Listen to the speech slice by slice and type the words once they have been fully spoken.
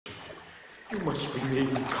You must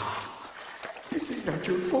remain calm. This is not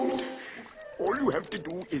your fault. All you have to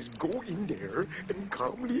do is go in there and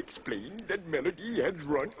calmly explain that Melody has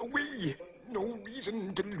run away. No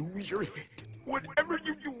reason to lose your head. Whatever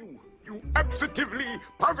you do, you absolutely,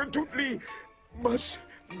 positively must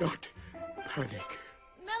not panic.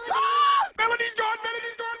 Melody! Ah! Melody's gone!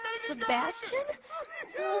 Melody's gone! Melody's Sebastian?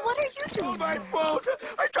 Well, what are you doing? All my fault.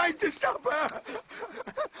 I tried to stop her.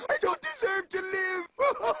 I don't deserve to live.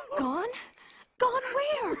 Gone? Gone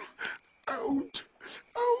where? Out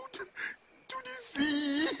to the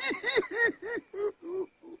sea.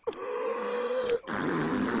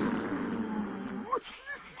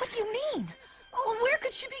 What do you mean? Oh, where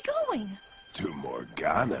could she be going? To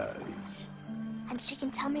Morgana's. And she can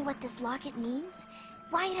tell me what this locket means?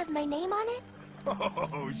 Why it has my name on it?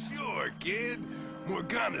 Oh, sure, kid.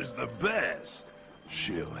 Morgana's the best.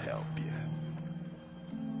 She'll help you.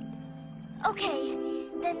 Okay,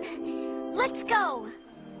 then let's go.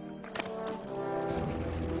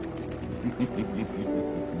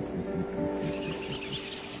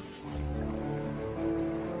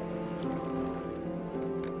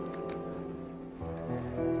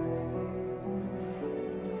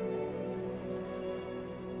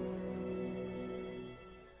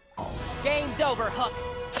 Game's over, Hook.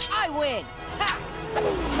 I win. Ha!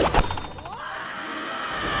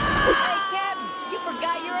 Hey, Captain, you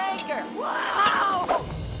forgot your anchor. Ow!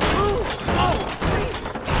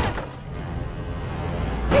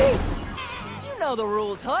 You know the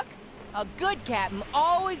rules, Hook. A good captain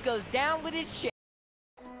always goes down with his ship.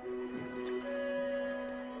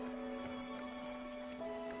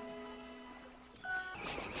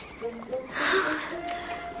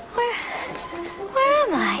 Where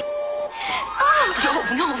am I? Oh,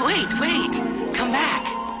 no, wait. Come back.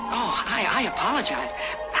 Oh, I apologize.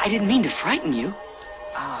 I didn't mean to frighten you.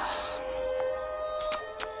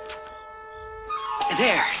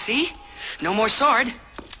 There, see? No more sword.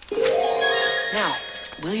 Now,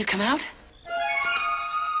 will you come out?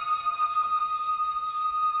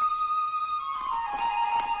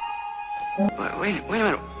 Wait a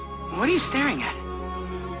minute. What are you staring at?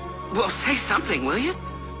 Well, say something, will you?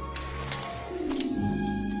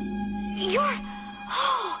 You're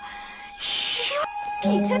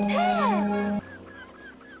Peter Pan!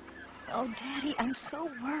 Oh, Daddy, I'm so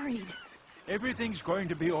worried. Everything's going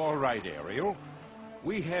to be all right, Ariel.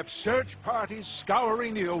 We have search parties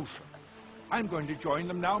scouring the ocean. I'm going to join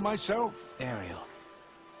them now myself. Ariel,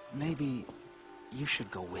 maybe you should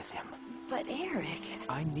go with him. But Eric...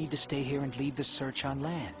 I need to stay here and lead the search on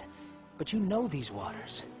land. But you know these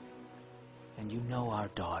waters. And you know our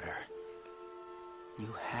daughter.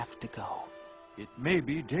 You have to go. It may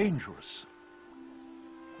be dangerous.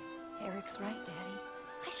 Eric's right, Daddy.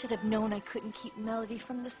 I should have known I couldn't keep Melody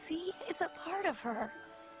from the sea. It's a part of her.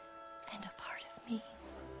 And a part of me.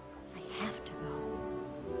 I have to go.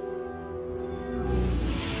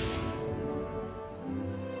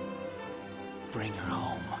 Bring her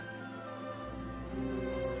home.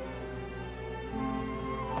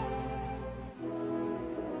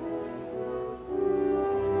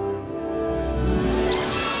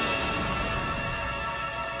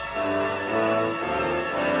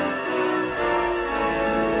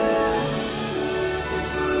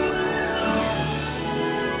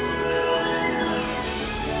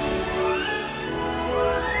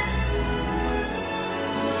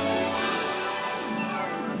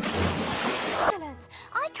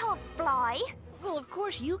 Well, of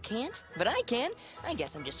course you can't, but I can. I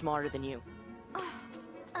guess I'm just smarter than you.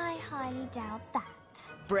 I highly doubt that.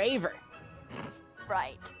 Braver.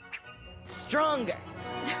 Right. Stronger.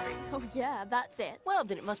 Oh, yeah, that's it. Well,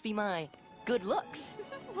 then it must be my good looks.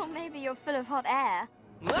 Well, maybe you're full of hot air.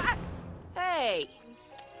 What? Hey!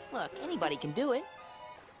 Look, anybody can do it.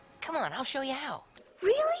 Come on, I'll show you how.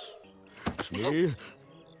 Really? See?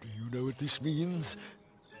 Do you know what this means?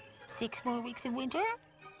 6 more weeks of winter?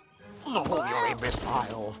 Oh, you're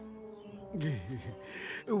imbecile.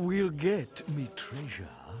 We'll get me treasure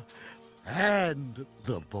and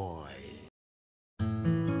the boy.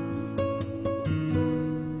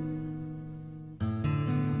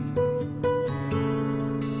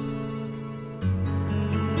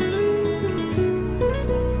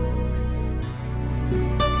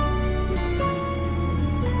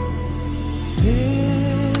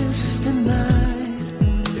 This is the night.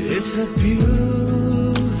 It's a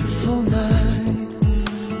beautiful night,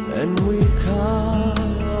 and we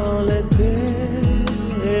call it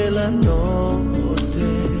Bella Notte.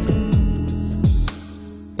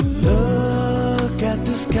 Look at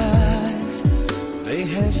the skies, they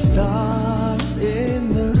have stars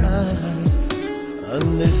in their eyes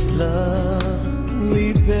on this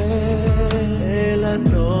lovely bed.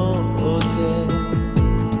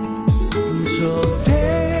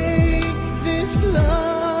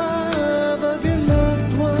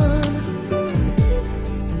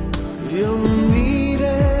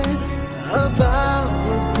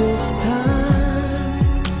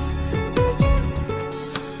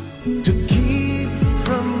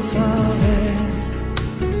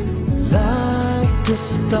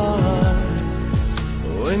 start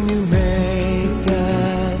when you make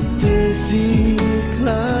that dizzy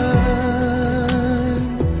climb.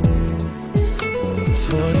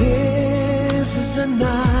 For this is the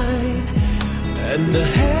night, and the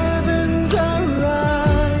heavens are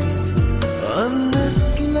right on this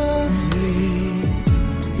lovely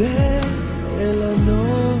bed.